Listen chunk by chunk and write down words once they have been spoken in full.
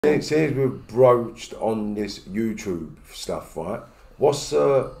Since we've broached on this YouTube stuff, right? What's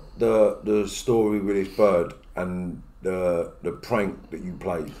the story with this bird and the prank that you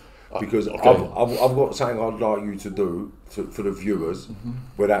played? Because okay. I've got something I'd like you to do for the viewers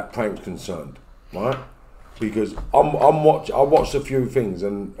where that prank's concerned, right? Because I watched a few things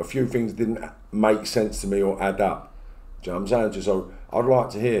and a few things didn't make sense to me or add up. Do you know what I'm saying? So I'd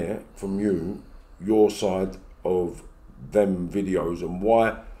like to hear from you your side of them videos and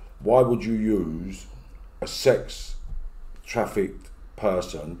why would you use a sex trafficked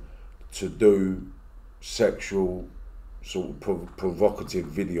person to do sexual sort of provocative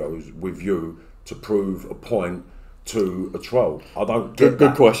videos with you to prove a point to a troll? I don't get that.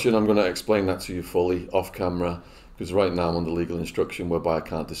 Good question. I'm going to explain that to you fully off camera because right now I'm under legal instruction whereby I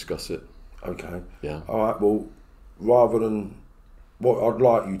can't discuss it. Okay. Yeah. All right. Well, rather than what I'd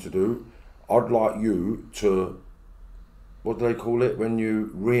like you to do, I'd like you to, what do they call it when you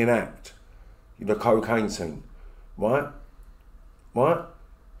reenact the cocaine scene, right? Right?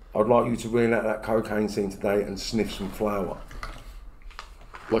 I'd like you to reenact that cocaine scene today and sniff some flour.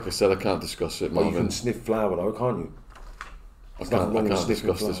 Like I said, I can't discuss it, Marvin. But you can sniff flour though, can't you? I can't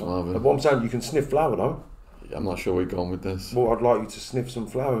discuss this, Marvin. But what I'm saying, you can sniff flour though. Yeah, I'm not sure where you're going with this. Well, I'd like you to sniff some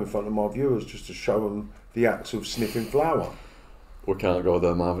flour in front of my viewers just to show them the acts of sniffing flour. We can't go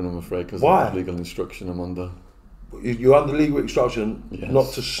there, Marvin, I'm afraid, because of the legal instruction I'm under. You're under legal instruction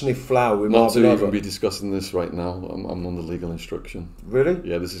not to sniff flour with not to even be discussing this right now. I'm under legal instruction. Really?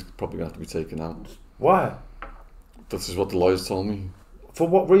 Yeah, this is probably going to have to be taken out. Why? This is what the lawyers told me. For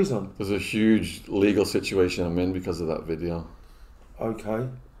what reason? There's a huge legal situation I'm in because of that video. Okay.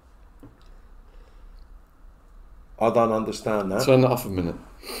 I don't understand that. Turn that off a minute.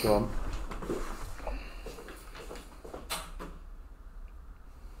 Go on.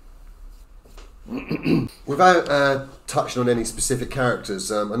 Without touching on any specific characters,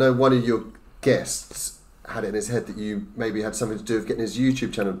 I know one of your guests had it in his head that you maybe had something to do with getting his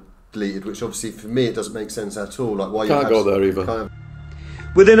YouTube channel deleted, which obviously for me it doesn't make sense at all. Like why can't go there either. Kind of...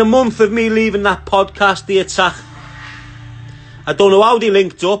 Within a month of me leaving that podcast, The Attack, I don't know how they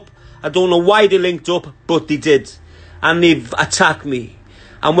linked up, I don't know why they linked up, but they did, and they've attacked me.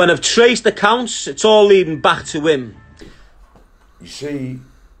 And when I've traced accounts, it's all leading back to him. You see,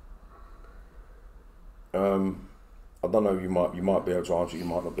 I don't know. You might be able to answer. You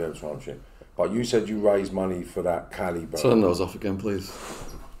might not be able to answer. But you said you raised money for that Cali bird. Turn those off again, please.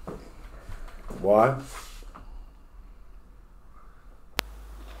 Why?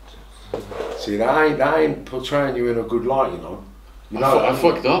 See, that ain't portraying you in a good light, you know. I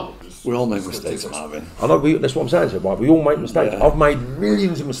fucked up. We all make mistakes, Marvin. I know. That's what I'm saying, sir. Right? We all make mistakes. Yeah. I've made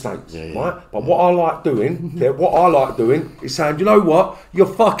millions of mistakes, right? But what I like doing, is saying, you know what? You're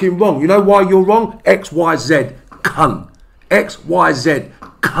fucking wrong. You know why you're wrong? X, Y, Z, cunt. X, Y, Z,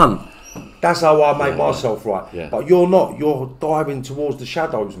 cunt. That's how I make myself right. Yeah. But you're not. You're diving towards the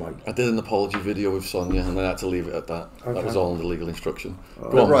shadows, mate. I did an apology video with Sonia, and I had to leave it at that. Okay. That was all under legal instruction.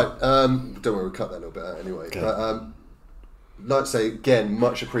 Go on. Right. Don't worry, we'll cut that a little bit out anyway. Okay. Like I say, again,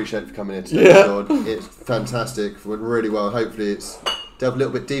 much appreciated for coming in today, Lord. It's fantastic. Went really well. Hopefully it's delved a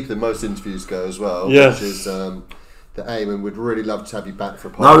little bit deeper than most interviews go as well, which is the aim, and we'd really love to have you back for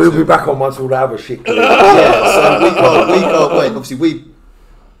a part. No, we'll be back on once all the other shit clear. So we can't wait. Obviously,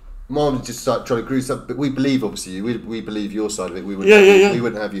 Mom just started trying to grew stuff, but we believe, obviously, we believe your side of it. We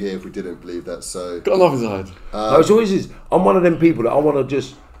wouldn't have you here if we didn't believe that. So got on his side. No, it's always is. I'm one of them people that I want to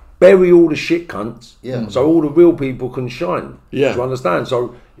just bury all the shit cunts, so all the real people can shine. Yeah. Do you understand?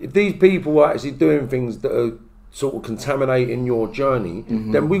 So if these people are actually doing things that are sort of contaminating your journey,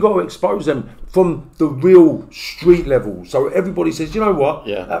 then we got to expose them from the real street level. So everybody says, you know what?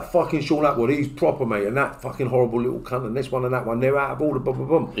 Yeah. That fucking Shaun Attwood, he's proper, mate, and that fucking horrible little cunt, and this one and that one, they're out of order, boom, boom,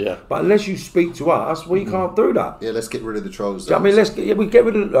 boom. Yeah. But unless you speak to us, we can't do that. Yeah, let's get rid of the trolls. I mean, we get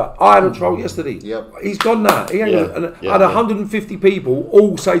rid of that. I had a troll yesterday. Yep. He's gone now. He ain't I had 150 people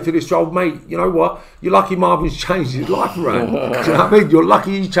all say to this troll, mate, you know what? You're lucky Marvin's changed his life around. Do you know what I mean? You're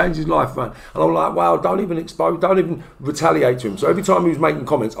lucky he changed his life around. And I'm like, wow, don't even retaliate to him. So every time he was making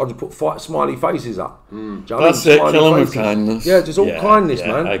comments, I just put smiley faces up. Do you know that's it, kill him with kindness. Yeah, just all kindness,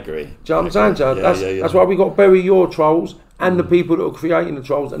 man. I agree. Do you know what I'm saying? That's why we got to bury your trolls and the people that are creating the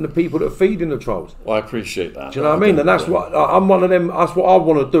trolls and the people that are feeding the trolls. Well, I appreciate that. Do you know what I mean? And that's what I'm one of them. That's what I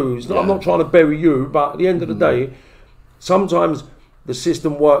want to do. It's not, I'm not trying to bury you, but at the end of the day, sometimes the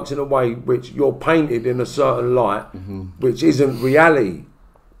system works in a way which you're painted in a certain light, which isn't reality,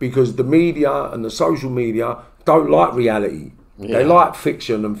 because the media and the social media don't like reality. They like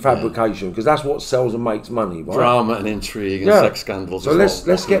fiction and fabrication because that's what sells and makes money, right? Drama and intrigue and sex scandals. So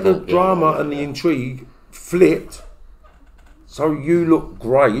let's get the drama and the intrigue flipped So you look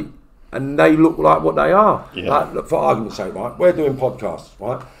great, and they look like what they are. Yeah. Like, look, for argument's sake, right? We're doing podcasts,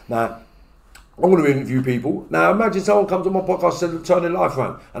 right? Now, I'm going to interview people. Now, imagine someone comes on my podcast and turn their life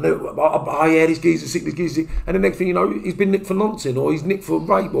around. And they, oh yeah, this geezer's sick, this geezer's sick. And the next thing you know, he's been nicked for nonsense, or he's nicked for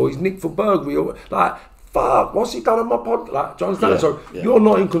rape, or he's nicked for burglary, or like, fuck, what's he done on my podcast? Like, do you understand? So you're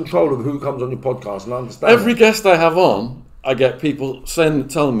not in control of who comes on your podcast, and I understand. Every guest I have on, I get people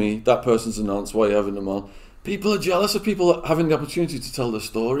telling me that person's a nonce, why are you having them on? People are jealous of people having the opportunity to tell their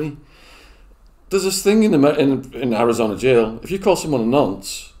story. There's this thing in Arizona jail, if you call someone a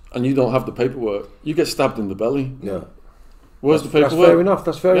nonce, and you don't have the paperwork, you get stabbed in the belly. Yeah. Where's the paperwork? That's fair enough.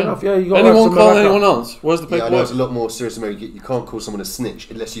 That's fair enough. Yeah, you got anyone call anyone else? Where's the paperwork? Yeah, I know it's a lot more serious than you can't call someone a snitch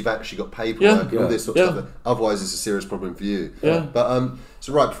unless you've actually got paperwork and all this sort of stuff. Otherwise, it's a serious problem for you. Yeah. But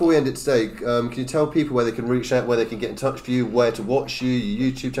so right before we end it today, can you tell people where they can reach out, where they can get in touch with you, where to watch you,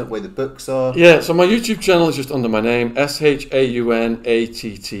 your YouTube channel, where the books are? Yeah. So my YouTube channel is just under my name,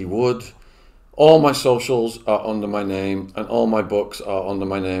 SHAUN Wood. All my socials are under my name, and all my books are under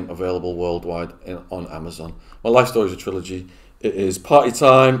my name, available worldwide on Amazon. My life story is a trilogy. It is Party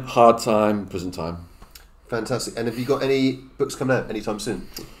Time, Hard Time, Prison Time. Fantastic. And have you got any books coming out anytime soon?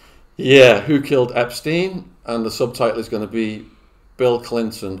 Yeah, Who Killed Epstein? And the subtitle is going to be Bill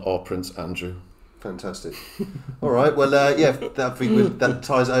Clinton or Prince Andrew. Fantastic. All right. Well, that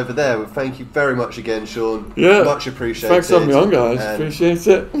ties it over there. Well, thank you very much again, Shaun. Yeah. Much appreciated. Thanks for having me on, guys. Appreciate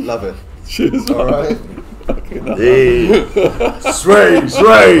it. Love it. Cheers. All right. Hey. Sway.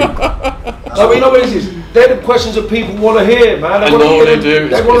 So, you know what it is? They're the questions that people want to hear, man. I know they do.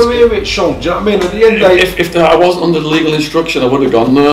 They want to hear it, Shaun. Do you know what I mean? At the end of the day, if I wasn't under the legal instruction, I would have gone there.